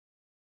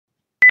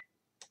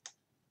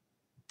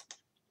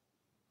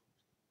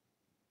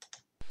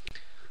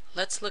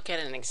let's look at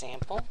an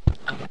example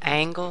of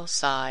angle,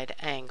 side,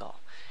 angle.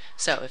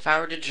 So if I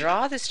were to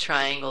draw this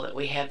triangle that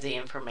we have the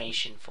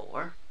information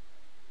for,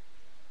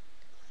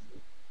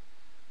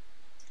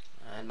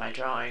 and my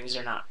drawings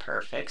are not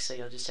perfect, so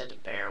you'll just have to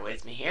bear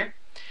with me here.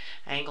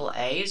 Angle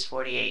A is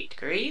 48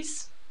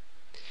 degrees.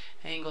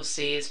 Angle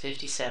C is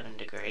 57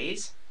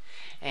 degrees.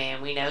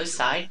 And we know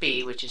side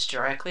B, which is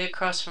directly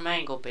across from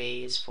angle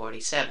B, is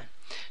 47.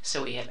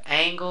 So we have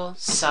angle,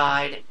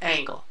 side,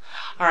 angle.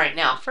 Alright,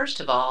 now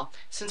first of all,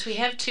 since we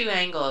have two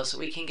angles,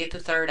 we can get the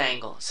third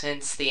angle,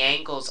 since the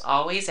angles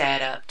always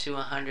add up to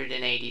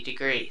 180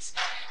 degrees.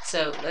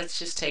 So let's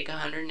just take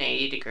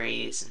 180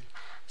 degrees and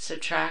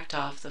subtract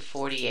off the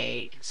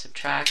 48,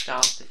 subtract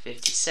off the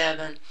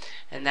 57,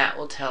 and that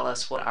will tell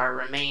us what our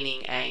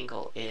remaining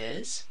angle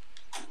is.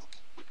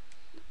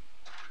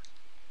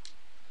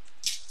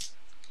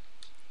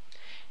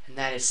 And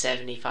that is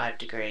 75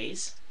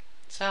 degrees.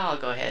 So I'll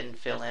go ahead and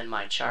fill in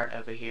my chart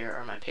over here,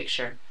 or my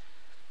picture,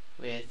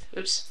 with,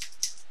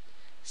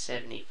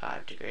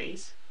 75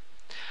 degrees.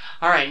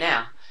 Alright,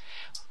 now,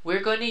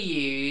 we're going to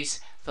use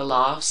the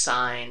law of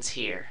sines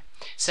here.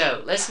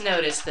 So let's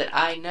notice that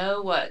I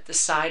know what the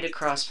side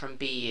across from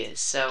B is.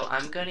 So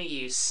I'm going to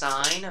use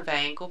sine of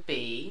angle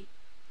B,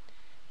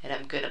 and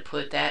I'm going to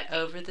put that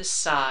over the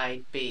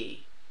side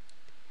B.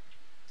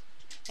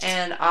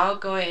 And I'll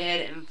go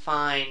ahead and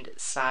find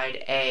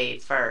side A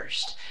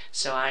first.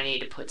 So I need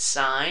to put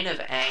sine of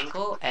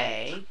angle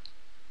A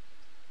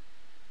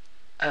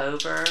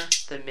over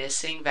the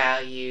missing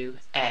value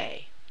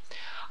A.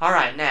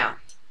 Alright, now,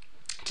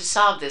 to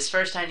solve this,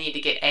 first I need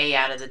to get A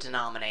out of the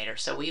denominator.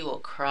 So we will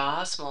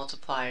cross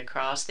multiply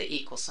across the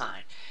equal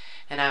sign.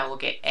 And I will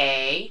get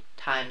A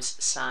times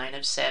sine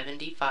of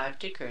 75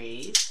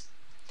 degrees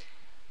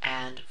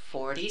and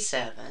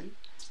 47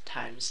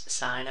 times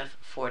sine of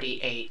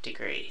 48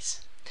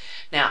 degrees.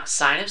 Now,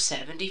 sine of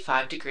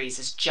 75 degrees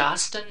is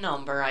just a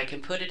number. I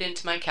can put it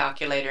into my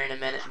calculator in a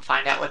minute and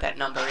find out what that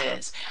number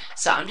is.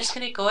 So I'm just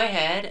going to go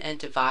ahead and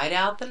divide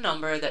out the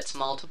number that's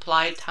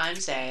multiplied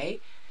times A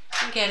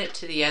and get it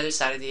to the other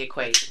side of the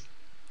equation.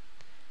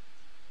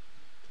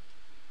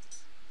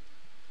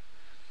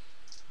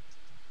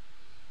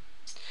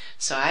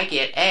 So I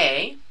get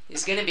A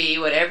is going to be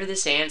whatever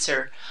this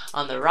answer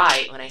on the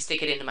right when I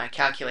stick it into my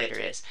calculator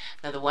is.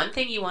 Now the one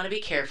thing you want to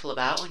be careful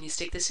about when you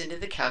stick this into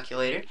the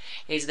calculator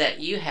is that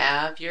you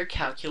have your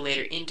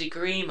calculator in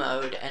degree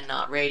mode and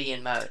not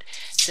radian mode,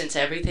 since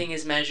everything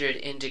is measured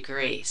in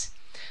degrees.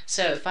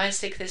 So if I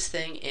stick this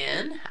thing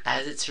in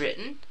as it's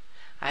written,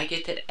 I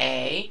get that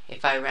A,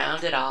 if I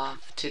round it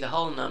off to the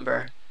whole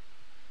number,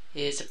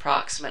 is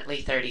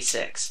approximately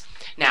 36.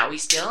 Now we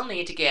still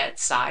need to get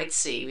side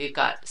C. We've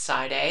got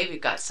side A,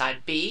 we've got side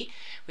B,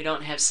 we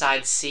don't have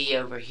side C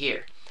over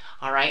here.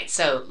 Alright,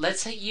 so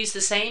let's use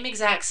the same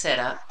exact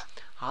setup.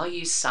 I'll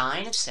use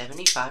sine of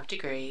 75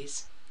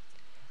 degrees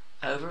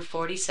over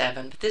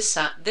 47, but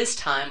this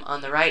time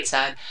on the right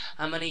side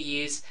I'm going to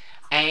use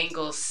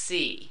angle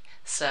C.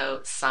 So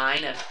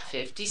sine of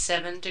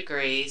 57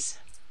 degrees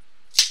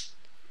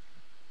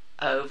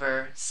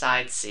over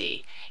side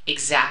C.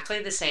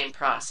 Exactly the same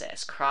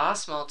process.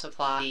 Cross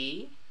multiply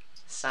C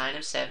sine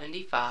of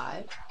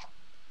 75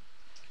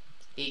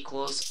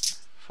 equals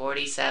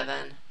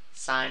 47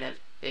 sine of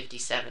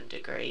 57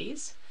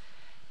 degrees.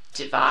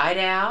 Divide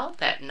out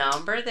that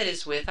number that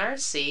is with our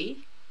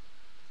C,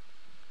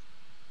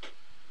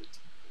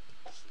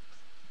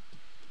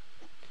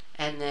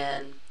 and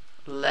then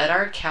let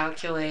our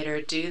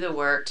calculator do the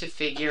work to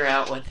figure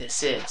out what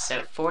this is.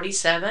 So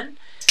 47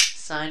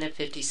 sine of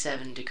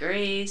 57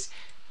 degrees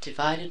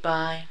divided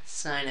by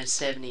sine of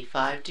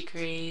 75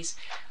 degrees.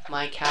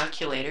 My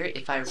calculator,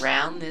 if I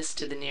round this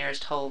to the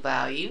nearest whole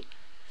value,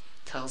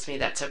 tells me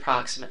that's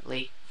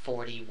approximately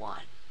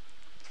 41.